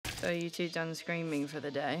So are you two done screaming for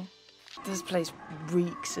the day? This place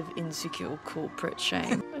reeks of insecure corporate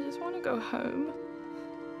shame. I just want to go home.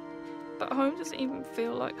 But home doesn't even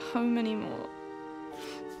feel like home anymore.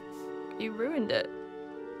 You ruined it.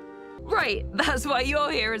 Right, that's why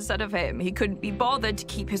you're here instead of him. He couldn't be bothered to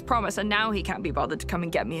keep his promise, and now he can't be bothered to come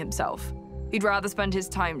and get me himself. He'd rather spend his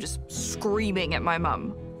time just screaming at my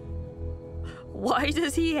mum. Why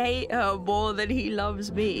does he hate her more than he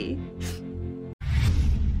loves me?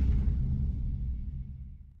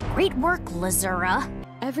 Great work, Lazura.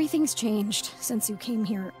 Everything's changed since you came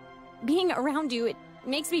here. Being around you, it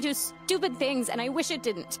makes me do stupid things, and I wish it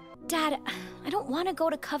didn't. Dad, I don't want to go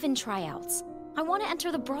to Coven tryouts. I want to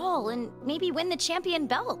enter the Brawl and maybe win the champion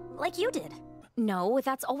belt, like you did. No,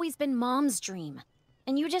 that's always been Mom's dream.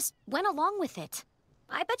 And you just went along with it.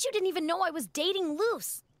 I bet you didn't even know I was dating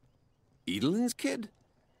Luce. Edelin's kid?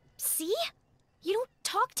 See? You don't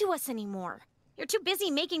talk to us anymore. You're too busy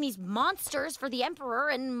making these monsters for the Emperor,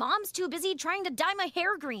 and Mom's too busy trying to dye my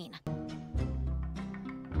hair green.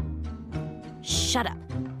 Shut up.